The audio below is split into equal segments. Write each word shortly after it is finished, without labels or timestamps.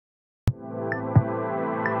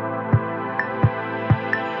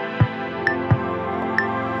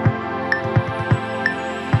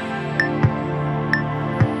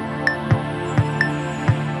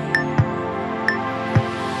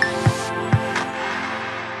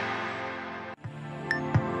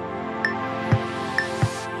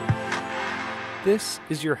This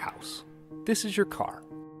is your house. This is your car.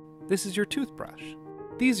 This is your toothbrush.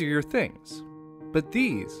 These are your things. But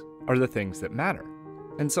these are the things that matter.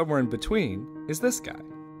 And somewhere in between is this guy.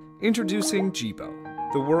 Introducing Jibo,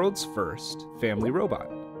 the world's first family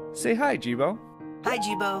robot. Say hi, Jibo. Hi,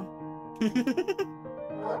 Jibo.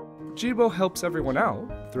 Jibo helps everyone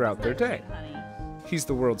out throughout their day. He's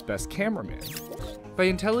the world's best cameraman. By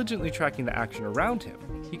intelligently tracking the action around him,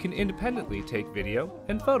 he can independently take video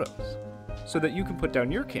and photos, so that you can put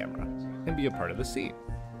down your camera and be a part of the scene.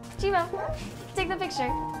 Jibo, take the picture.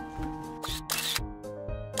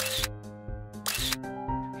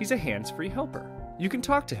 He's a hands-free helper. You can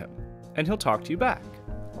talk to him, and he'll talk to you back,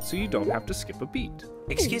 so you don't have to skip a beat.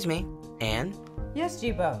 Excuse me, Anne? Yes,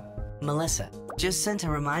 Jibo. Melissa just sent a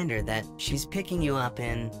reminder that she's picking you up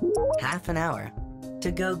in half an hour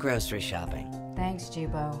to go grocery shopping. Thanks,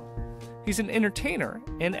 Jibo. He's an entertainer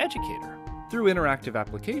and educator. Through interactive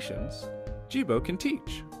applications, Jibo can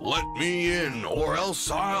teach. Let me in, or else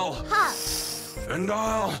I'll... And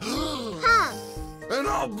I'll... And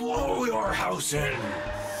I'll blow your house in.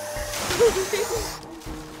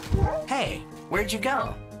 Hey, where'd you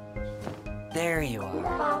go? There you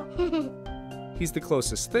are. He's the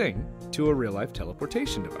closest thing to a real-life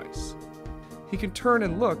teleportation device. He can turn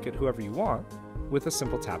and look at whoever you want with a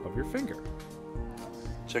simple tap of your finger.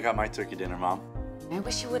 Check out my turkey dinner, Mom. I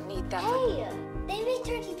wish you wouldn't eat that. Hey, they make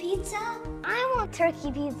turkey pizza? I want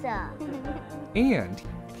turkey pizza. And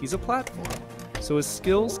he's a platform, so his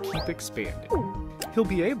skills keep expanding. He'll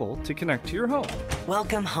be able to connect to your home.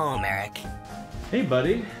 Welcome home, Eric. Hey,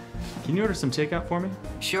 buddy. Can you order some takeout for me?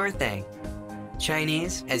 Sure thing.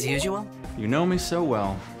 Chinese, as usual? You know me so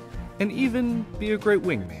well. And even be a great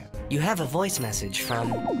wingman. You have a voice message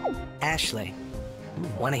from Ashley.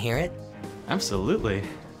 Want to hear it? Absolutely.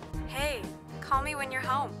 Hey, call me when you're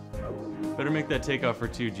home. Better make that takeout for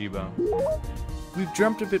two, Jibo. We've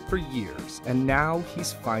dreamt of it for years, and now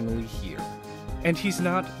he's finally here. And he's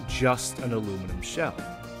not just an aluminum shell,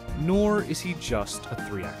 nor is he just a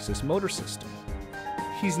 3-axis motor system.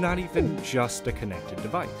 He's not even just a connected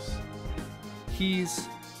device. He's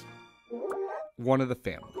one of the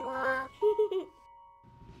family.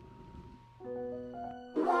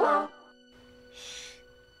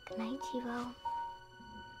 Good night, Jibo.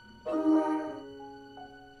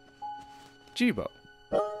 Jibo,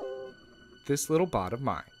 this little bot of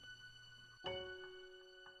mine.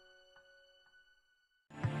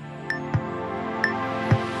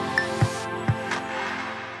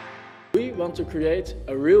 We want to create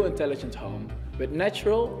a real intelligent home with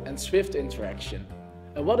natural and swift interaction.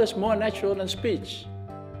 And what is more natural than speech?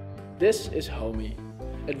 This is Homey.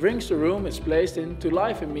 It brings the room it's placed in to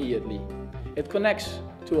life immediately. It connects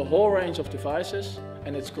to a whole range of devices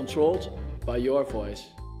and it's controlled by your voice.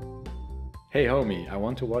 Hey Homey, I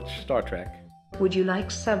want to watch Star Trek. Would you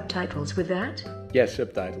like subtitles with that? Yes,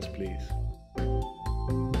 subtitles please.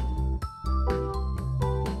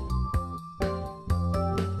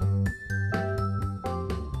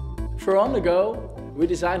 For on the go, we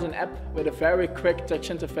designed an app with a very quick touch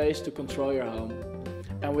interface to control your home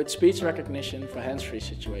and with speech recognition for hands-free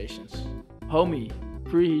situations. Homey,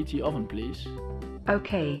 preheat the oven please.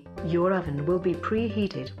 Okay, your oven will be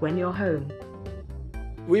preheated when you're home.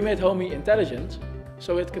 We made Homey intelligent,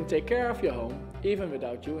 so it can take care of your home even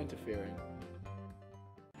without you interfering.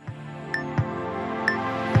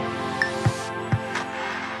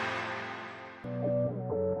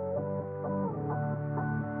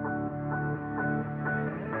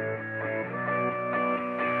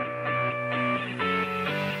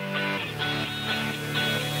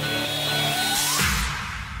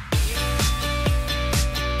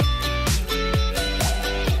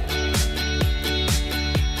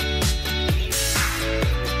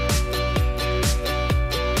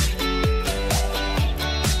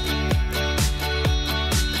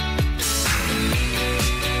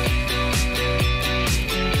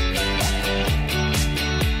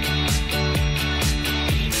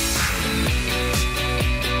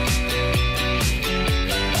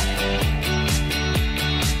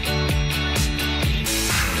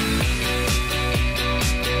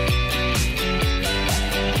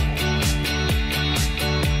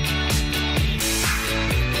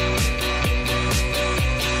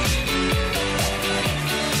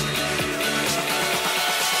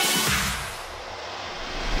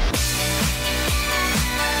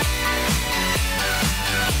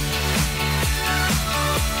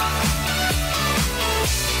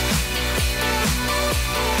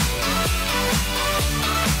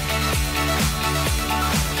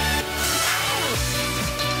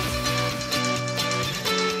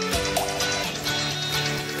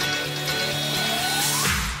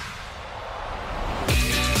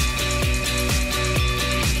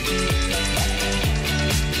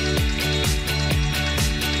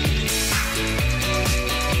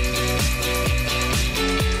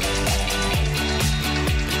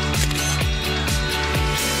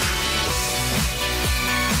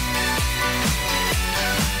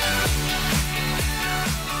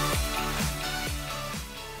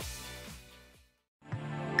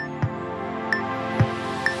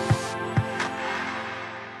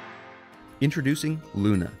 Introducing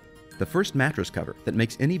Luna, the first mattress cover that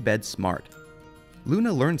makes any bed smart.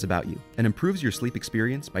 Luna learns about you and improves your sleep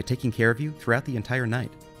experience by taking care of you throughout the entire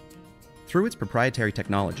night. Through its proprietary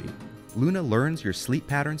technology, Luna learns your sleep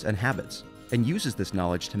patterns and habits and uses this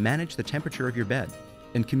knowledge to manage the temperature of your bed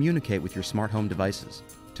and communicate with your smart home devices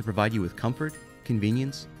to provide you with comfort,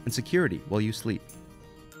 convenience, and security while you sleep.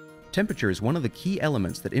 Temperature is one of the key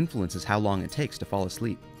elements that influences how long it takes to fall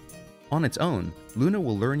asleep. On its own, Luna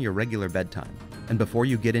will learn your regular bedtime, and before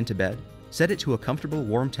you get into bed, set it to a comfortable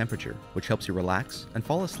warm temperature, which helps you relax and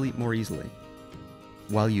fall asleep more easily.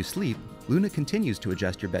 While you sleep, Luna continues to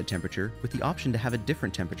adjust your bed temperature with the option to have a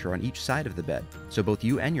different temperature on each side of the bed, so both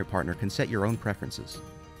you and your partner can set your own preferences.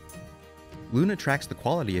 Luna tracks the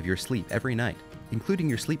quality of your sleep every night, including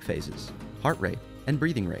your sleep phases, heart rate, and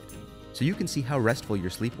breathing rate, so you can see how restful your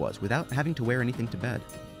sleep was without having to wear anything to bed.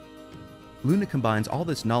 Luna combines all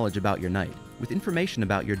this knowledge about your night with information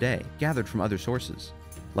about your day gathered from other sources,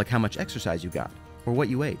 like how much exercise you got or what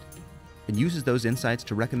you ate, and uses those insights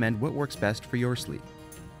to recommend what works best for your sleep.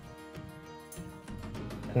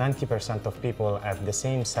 90% of people have the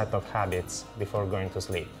same set of habits before going to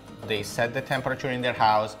sleep. They set the temperature in their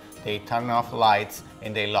house, they turn off lights,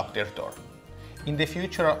 and they lock their door. In the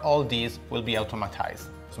future, all these will be automatized.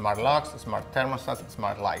 Smart locks, smart thermostats,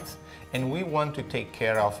 smart lights. And we want to take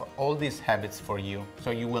care of all these habits for you,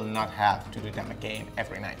 so you will not have to do them again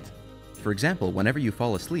every night. For example, whenever you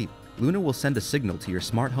fall asleep, Luna will send a signal to your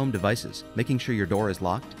smart home devices, making sure your door is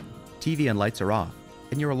locked, TV and lights are off,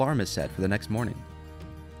 and your alarm is set for the next morning.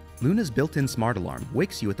 Luna's built-in smart alarm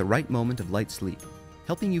wakes you at the right moment of light sleep,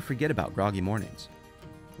 helping you forget about groggy mornings.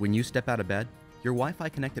 When you step out of bed, your Wi-Fi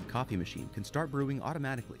connected coffee machine can start brewing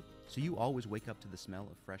automatically, so you always wake up to the smell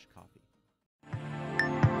of fresh coffee.